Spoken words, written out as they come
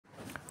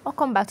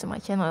Welcome back to my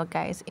channel,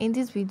 guys. In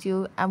this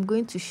video I'm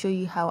going to show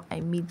you how I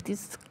made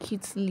this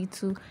cute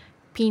little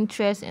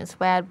Pinterest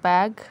inspired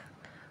bag.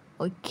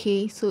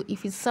 Okay, so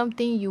if it's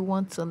something you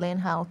want to learn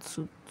how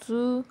to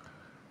do,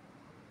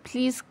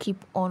 please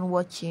keep on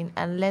watching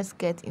and let's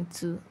get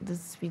into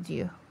this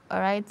video. All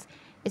right,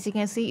 as you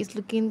can see, it's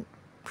looking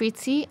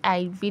pretty.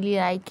 I really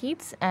like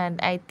it and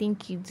I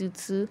think you do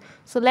too.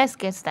 So let's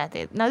get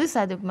started. Now these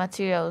are the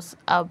materials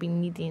I'll be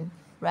needing.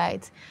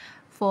 Right,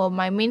 for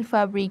my main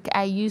fabric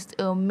I used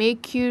a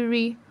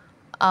mercury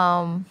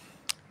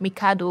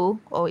mikado,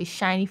 or a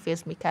shiny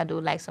face mikado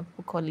like some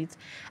people call it,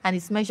 and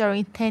it's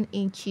measuring 10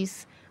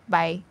 inches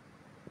by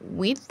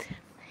width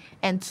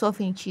and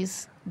 12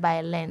 inches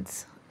by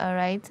length. All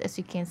right, as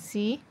you can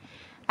see,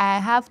 I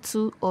have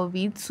two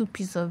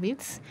pieces of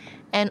it,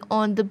 and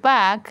on the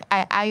back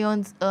I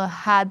ironed a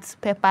hard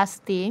pepper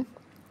stain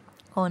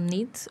on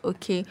it.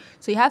 Okay,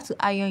 so you have to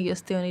iron your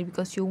stay on it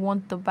because you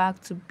want the bag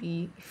to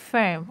be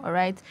firm. All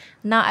right,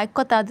 now I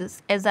cut out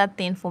this exact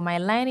thing for my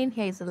lining.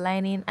 Here is the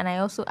lining, and I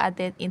also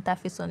added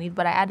interface on it,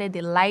 but I added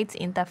the light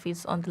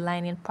interface on the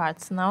lining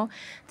parts. Now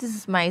this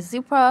is my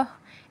zipper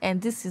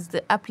and this is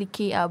the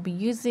applique I'll be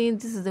using.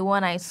 This is the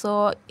one I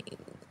saw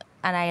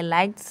and I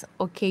liked.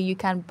 Okay, you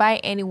can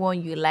buy any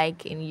one you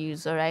like and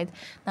use. All right,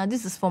 now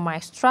this is for my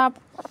strap.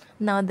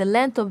 Now the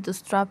length of the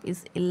strap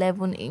is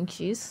 11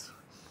 inches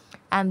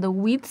and the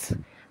width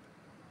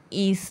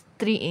is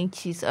 3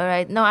 inches. All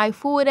right, now I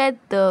folded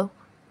the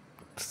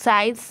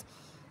sides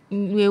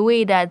in a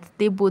way that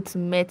they both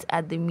met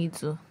at the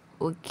middle.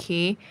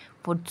 Okay,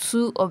 for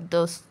two of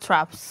the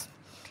straps.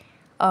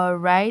 All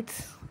right,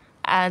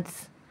 and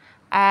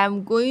I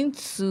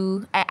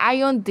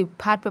ironed the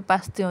pad pepper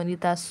stay on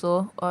it as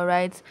well. All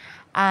right,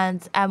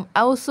 and I'm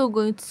also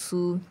going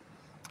to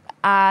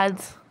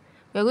add,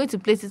 we're going to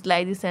place it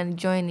like this and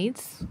join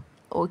it.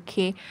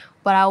 Okay,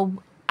 but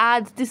I'll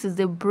add, this is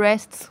the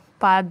breast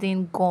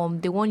padding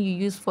gum, the one you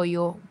use for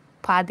your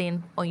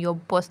padding on your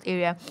bust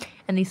area,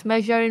 and it's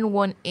measuring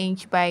 1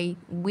 inch by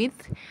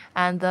width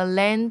and the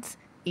length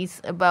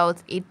is about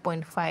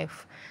 8.5.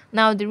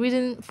 Now the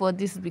reason for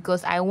this is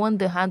because I want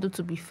the handle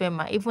to be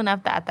firmer. Even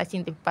after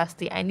attaching the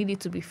pasty, I need it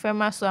to be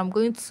firmer, so I'm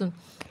going to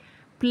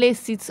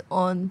place it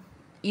on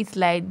it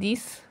like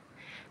this.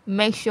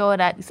 Make sure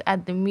that it's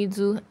at the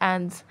middle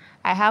and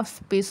I have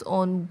space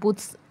on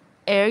both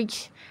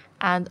edge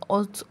and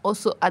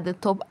also at the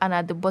top and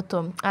at the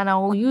bottom, and I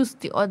will use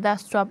the other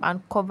strap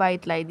and cover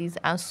it like this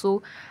and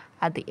sew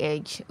at the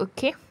edge.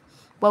 Okay,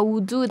 but we'll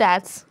do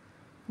that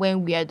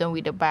when we are done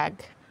with the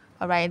bag.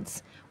 All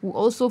right, we'll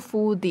also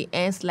fold the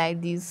ends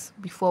like this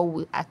before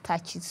we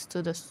attach it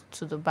to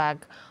the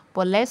bag,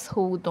 but let's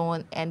hold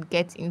on and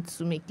get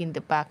into making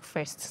the bag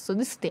first. So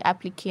this is the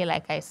applique,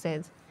 like I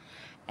said,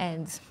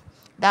 and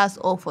that's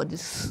all for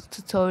this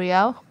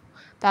tutorial.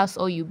 That's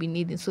all you'll be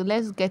needing. So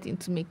let's get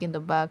into making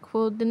the bag.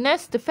 For the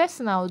first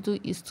thing I'll do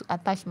is to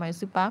attach my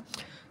zipper.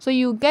 So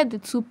you get the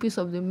two pieces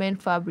of the main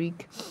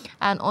fabric,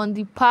 and on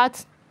the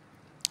part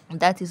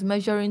that is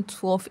measuring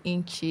 12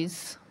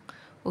 inches,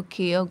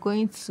 okay, you're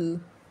going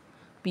to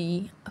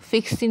be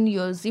fixing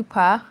your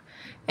zipper,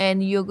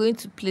 and you're going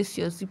to place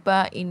your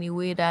zipper in a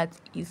way that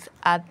is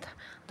at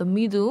the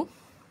middle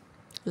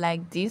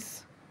like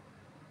this.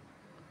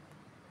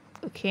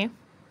 Okay,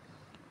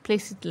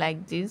 place it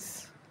like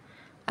this,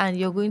 and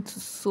you're going to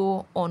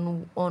sew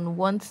on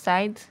one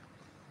side.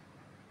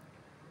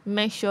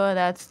 Make sure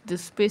that the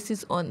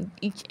spaces on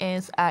each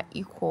ends are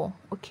equal.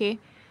 Okay,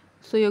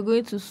 so you're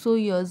going to sew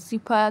your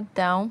zipper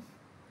down,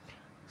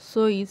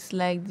 sew it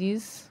like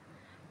this,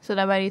 so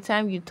that by the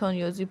time you turn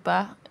your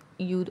zipper,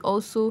 you'd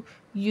also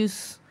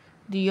use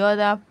the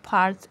other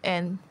part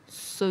and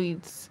sew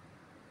it.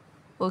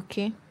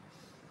 Okay,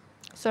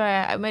 sorry,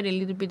 I made a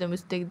little bit of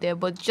mistake there,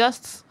 but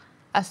just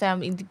as I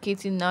am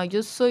indicating now,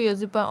 just sew your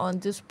zipper on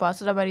this part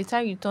so that by the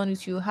time you turn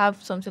it, you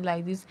have something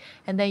like this,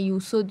 and then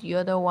you sew the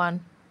other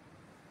one.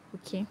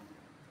 Okay,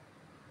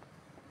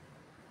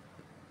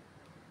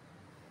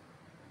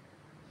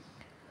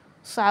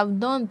 so I've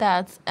done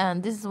that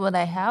and this is what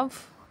I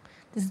have.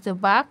 This is the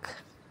back.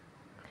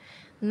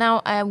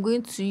 Now I am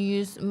going to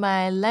use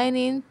my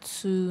lining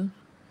to,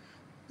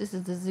 this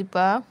is the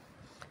zipper,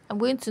 I'm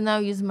going to now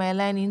use my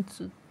lining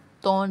to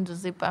turn the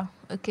zipper.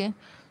 Okay,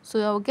 so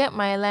I'll get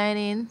my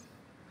lining,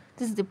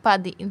 this is the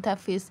part the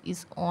interface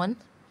is on,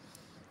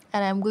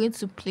 and I'm going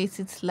to place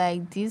it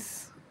like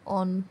this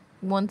on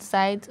one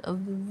side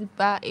of the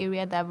zipper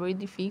area that I've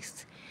already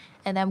fixed,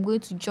 and I'm going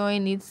to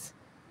join it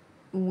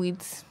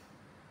with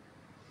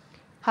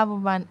half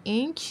of an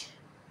inch.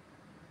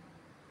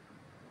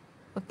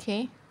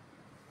 Okay,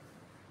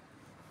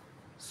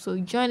 so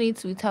join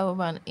it with half of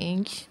an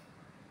inch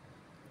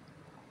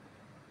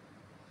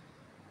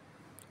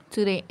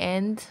to the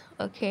end.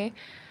 Okay,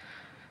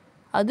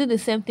 I'll do the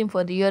same thing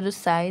for the other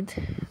side.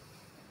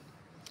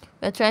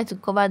 We're trying to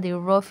cover the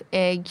rough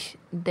edge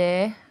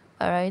there.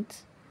 All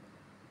right,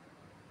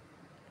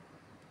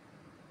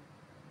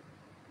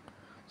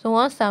 so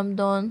once I'm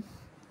done,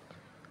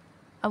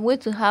 I'm going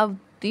to have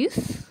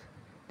this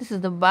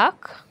is the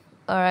back.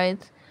 All right,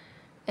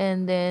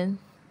 and then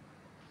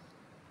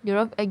The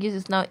rough edges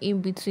is now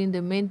in between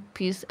the main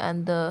piece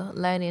and the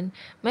lining.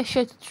 Make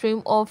sure to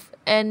trim off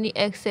any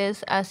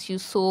excess as you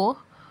sew.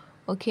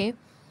 Okay,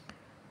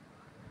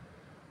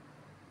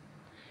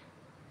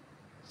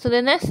 so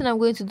the next thing I'm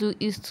going to do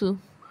is to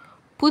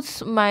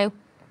put my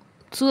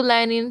two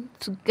lining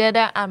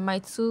together and my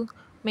two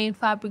main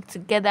fabric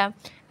together,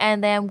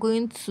 and I am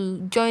going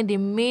to join the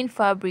main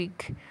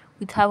fabric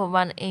with half of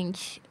an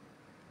inch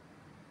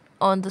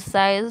on the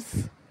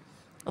sides,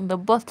 on the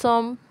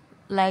bottom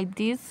like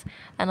this,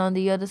 and on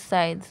the other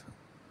side,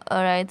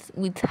 all right,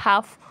 with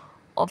half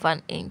of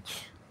an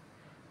inch.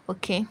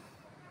 Okay,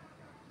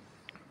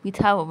 with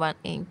half of an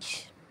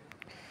inch.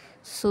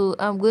 So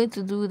I'm going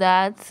to do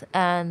that,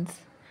 and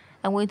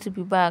I'm going to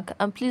be back.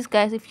 And please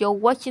guys, if you're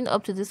watching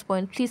up to this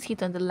point, please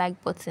hit on the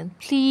like button,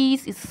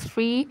 please. It's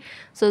free,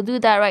 so do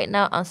that right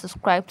now and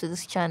subscribe to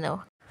this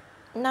channel.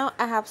 Now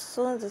I have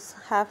sewn this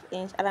half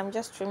inch and I'm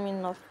just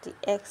trimming off the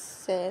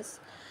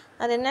excess.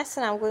 Now the next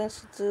thing I'm going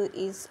to do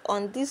is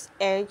on this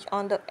edge,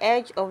 on the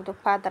edge of the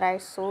part that I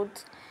sewed,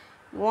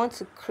 you want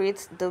to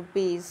create the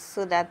base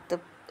so that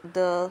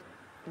the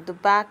the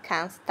bag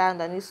can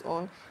stand on its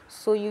own.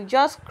 So you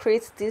just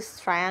create this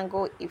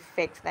triangle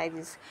effect like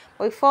this.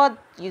 But before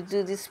you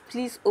do this,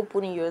 please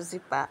open your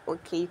zipper.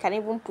 Okay, you can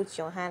even put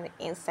your hand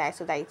inside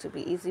so that it will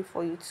be easy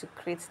for you to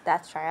create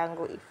that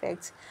triangle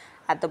effect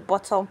at the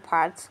bottom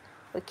part.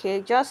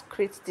 Okay, just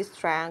create this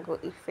triangle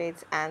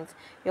effect, and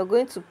you're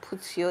going to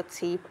put your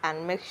tape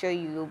and make sure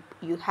you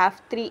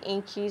have 3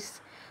 inches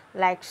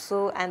like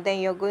so, and then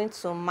you're going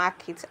to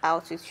mark it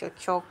out with your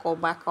chalk or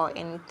marker or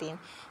anything,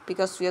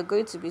 because we are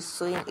going to be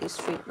sewing a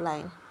straight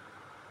line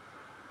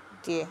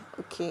there.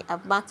 Okay,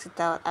 I've marked it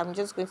out. I'm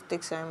just going to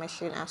take some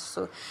machine and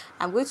sew.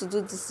 I'm going to do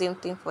the same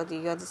thing for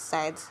the other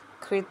side,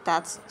 create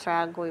that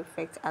triangle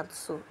effect and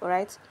sew. All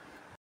right,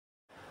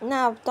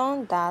 now I've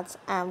done that.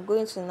 I'm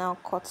going to now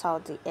cut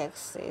out the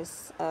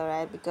excess, all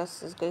right,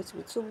 because it's going to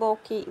be too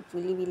bulky if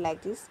we leave it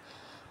like this.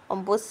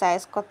 On both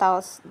sides, cut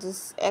out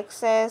this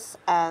excess,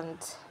 and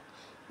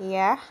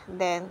yeah,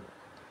 then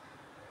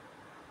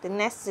the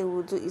next thing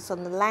we'll do is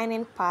on the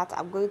lining part,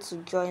 I'm going to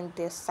join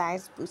the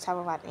sides with half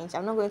of an inch.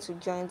 I'm not going to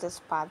join this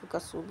part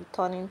because we'll be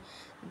turning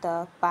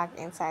the bag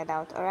inside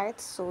out. All right,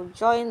 so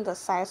join the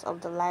sides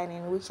of the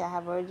lining, which I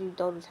have already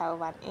done with half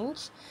of an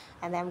inch,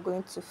 and I'm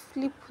going to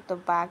flip the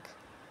bag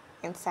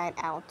inside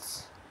out.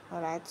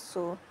 All right,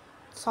 so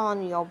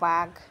turn your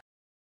bag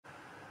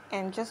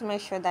and just make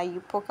sure that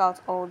you poke out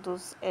all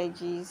those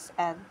edges,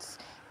 and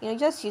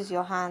just use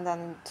your hand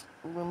and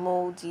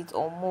remold it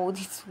or mold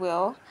it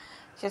well,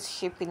 just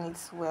shaping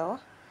it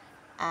well.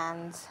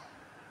 And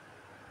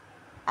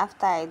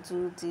after I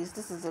do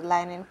this is the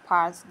lining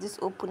part. This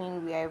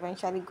opening, we are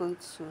eventually going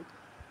to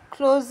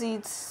close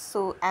it,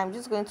 so I'm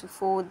just going to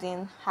fold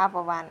in half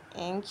of an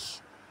inch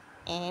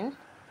in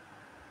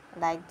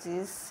like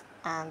this,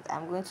 and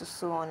I'm going to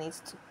sew on it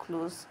to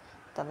close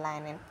the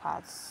lining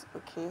parts.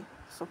 Okay,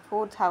 so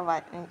fold half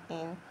an inch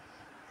in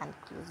and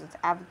close it.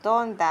 I've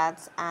done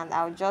that, and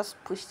I'll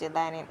just push the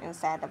lining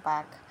inside the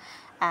bag,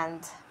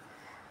 and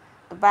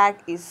the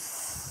bag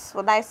is,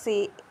 what I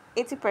say,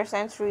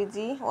 80%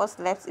 ready. What's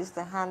left is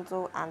the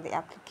handle and the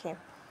applique.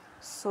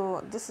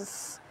 So this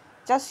is,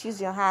 just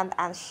use your hand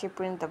and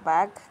shaping the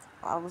bag.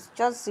 I will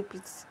just zip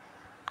it,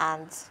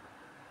 and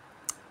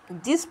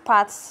this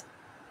part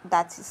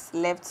that is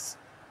left,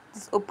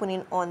 this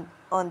opening on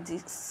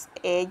this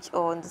edge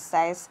or on the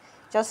sides,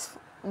 just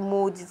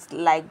mold it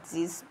like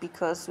this,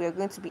 because we are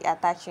going to be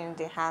attaching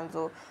the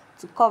handle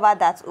to cover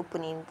that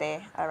opening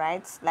there. All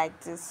right, like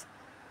this.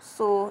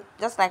 So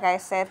just like I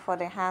said, for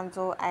the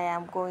handle, I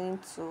am going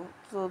to,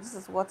 so this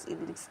is what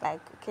it looks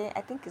like. Okay, I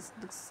think it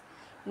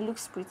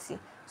looks pretty.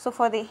 So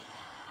for the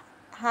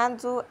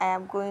handle, I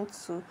am going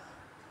to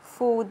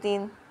fold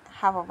in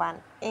half of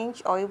an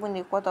inch or even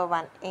a quarter of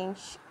an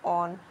inch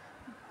on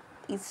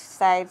each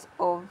side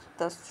of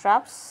the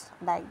straps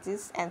like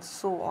this, and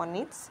sew on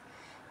it.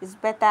 It's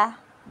better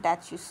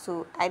that you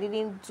sew. I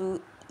didn't do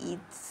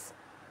it,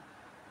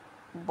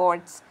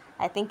 but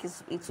I think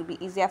it will be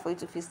easier for you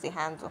to fix the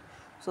handle.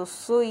 So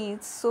sew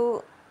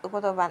a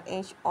quarter of an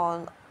inch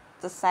on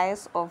the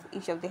size of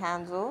each of the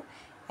handle,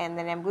 and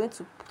then I'm going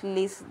to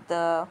place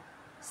the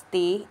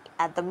stay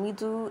at the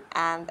middle,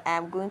 and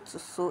I'm going to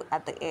sew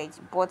at the edge,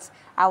 but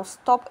I'll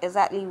stop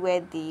exactly where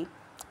the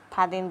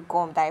padding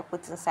gum that I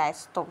put inside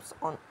stops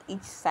on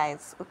each side.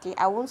 Okay,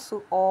 I won't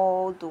sew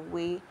all the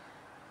way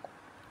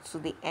to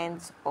the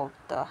ends of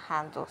the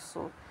handle,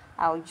 so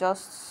I'll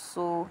just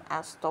sew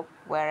and stop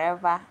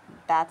wherever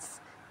that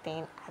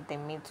thing at the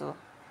middle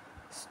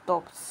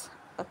stops.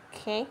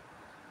 Okay,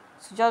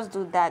 so just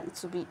do that. It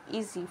will be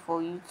easy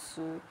for you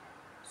to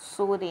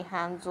sew the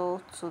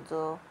handle to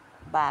the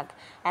bag,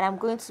 and I'm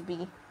going to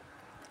be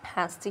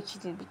hand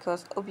stitching it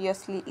because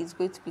obviously it's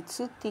going to be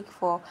too thick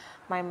for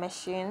my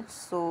machine.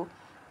 So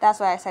that's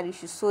why I said you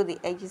should sew the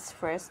edges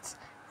first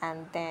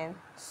and then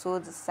sew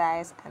the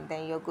sides, and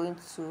then you're going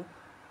to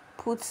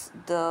put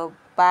the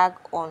bag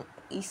on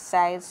each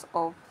side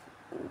of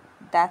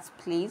that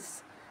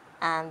place,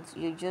 and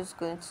you're just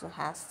going to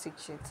hand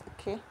stitch it.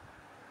 Okay,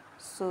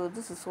 So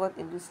this is what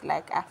it looks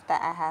like after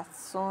I have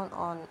sewn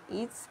on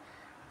it,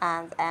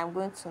 and I am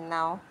going to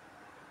now,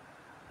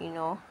 you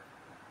know,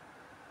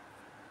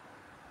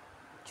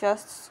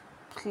 just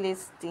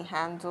place the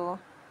handle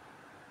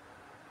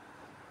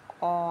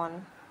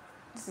on.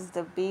 This is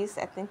the base.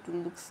 I think it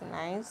looks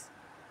nice.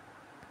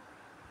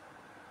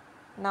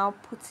 Now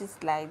put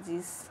it like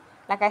this.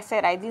 Like I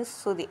said, I didn't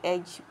sew the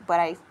edge, but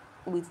I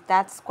with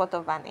that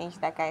 1/4 inch,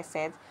 like I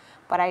said,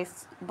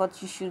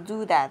 but you should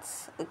do that,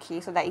 okay,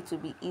 so that it will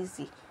be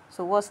easy.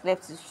 So what's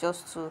left is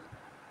just to,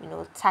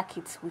 tack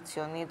it with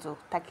your needle,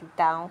 tack it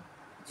down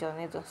with your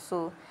needle.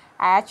 So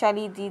I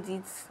actually did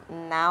it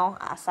now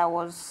as I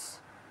was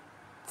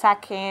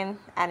tacking,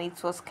 and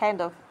it was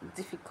kind of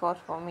difficult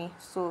for me.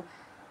 So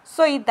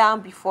sew it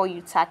down before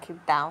you tack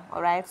it down.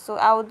 All right, so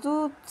I'll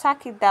do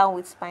tack it down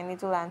with my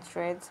needle and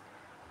thread.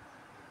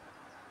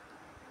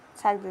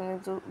 Tack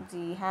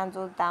the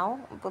handle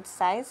down both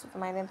sides with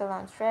my needle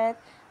and thread,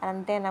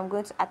 and then I'm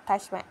going to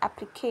attach my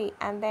applique,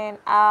 and then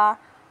our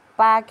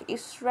bag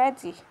is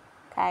ready,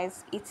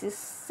 guys. It is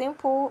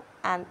simple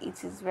and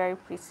it is very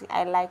pretty.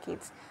 I like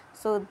it.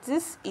 So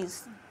this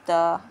is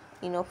the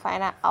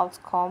final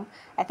outcome.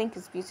 I think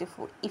it's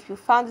beautiful. If you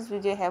found this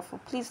video helpful,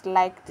 please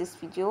like this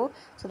video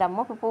so that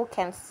more people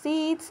can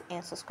see it,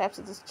 and subscribe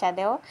to this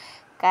channel.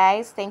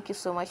 Guys, thank you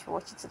so much for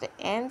watching to the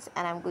end,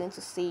 and I'm going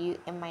to see you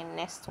in my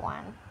next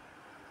one.